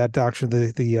with that doctrine,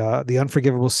 the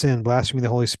unforgivable sin, blaspheming the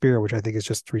Holy Spirit, which I think is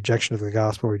just rejection of the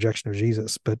gospel, rejection of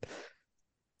Jesus. But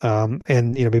and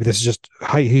maybe this is just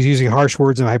he's using harsh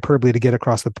words and hyperbole to get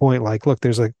across the point. Like, look,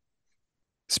 there's a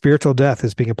spiritual death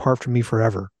is being apart from me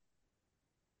forever,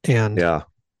 and Yeah.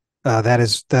 that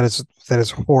is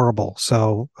horrible.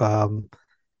 So,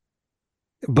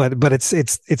 but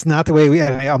it's not the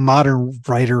way a modern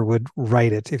writer would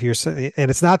write it. And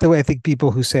it's not the way I think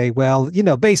people who say, well,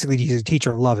 basically he's a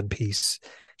teacher of love and peace.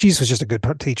 Jesus was just a good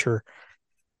teacher.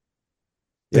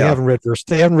 They haven't read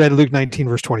Luke 19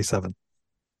 verse 27.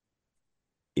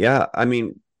 Yeah, I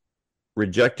mean,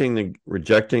 rejecting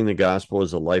the gospel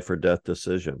is a life or death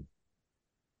decision.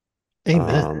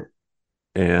 Amen.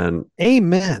 And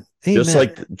amen. Just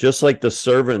like the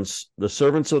servants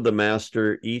of the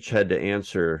master each had to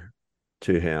answer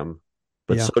to him,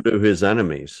 but so do his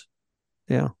enemies.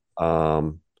 Yeah.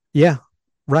 Yeah.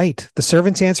 Right. The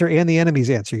servants answer and the enemies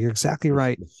answer. You're exactly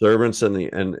right. The servants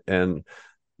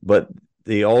but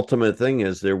the ultimate thing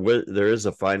is there is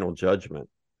a final judgment.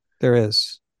 There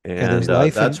is. And there's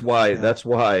life that's why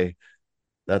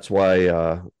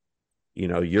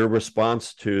your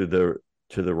response to the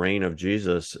reign of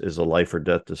Jesus is a life or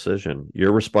death decision.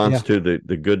 Your response to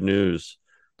the good news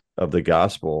of the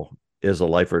gospel is a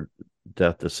life or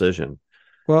death decision.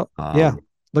 Well,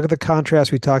 look at the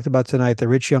contrast we talked about tonight. The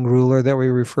rich young ruler that we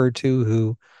referred to,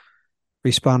 who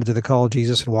responded to the call of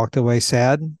Jesus and walked away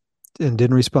sad and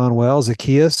didn't respond well.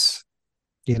 Zacchaeus,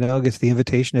 gets the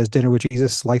invitation, has dinner with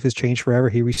Jesus. Life has changed forever.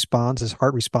 He responds. His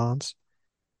heart responds.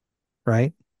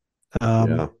 Right?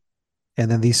 And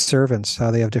then these servants,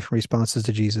 how they have different responses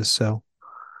to Jesus. So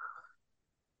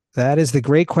that is the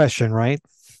great question, right?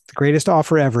 The greatest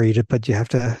offer ever, but you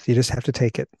just have to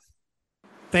take it.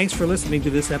 Thanks for listening to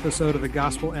this episode of the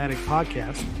Gospel Addict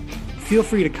Podcast. Feel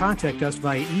free to contact us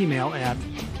via email at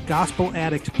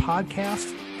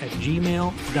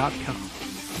gospeladdictpodcast@gmail.com.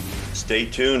 Stay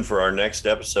tuned for our next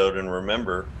episode, and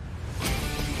remember,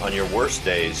 on your worst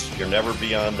days, you're never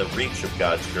beyond the reach of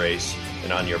God's grace,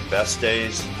 and on your best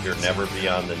days, you're never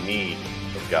beyond the need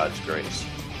of God's grace.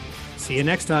 See you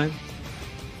next time.